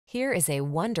Here is a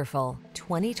wonderful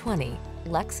 2020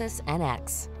 Lexus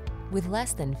NX. With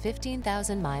less than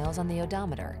 15,000 miles on the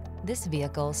odometer, this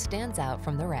vehicle stands out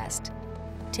from the rest.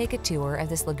 Take a tour of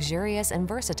this luxurious and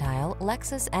versatile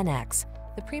Lexus NX,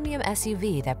 the premium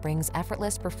SUV that brings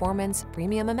effortless performance,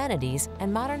 premium amenities,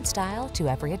 and modern style to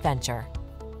every adventure.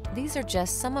 These are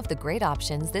just some of the great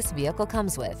options this vehicle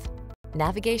comes with: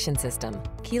 navigation system,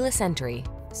 keyless entry,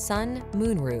 sun,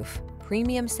 moonroof,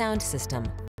 premium sound system,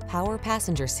 power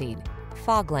passenger seat,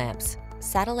 fog lamps,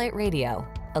 satellite radio,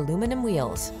 aluminum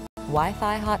wheels,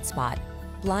 Wi-Fi hotspot,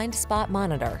 blind spot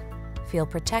monitor. Feel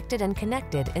protected and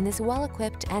connected in this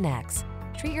well-equipped NX.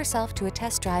 Treat yourself to a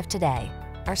test drive today.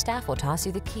 Our staff will toss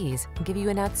you the keys and give you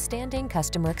an outstanding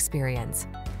customer experience.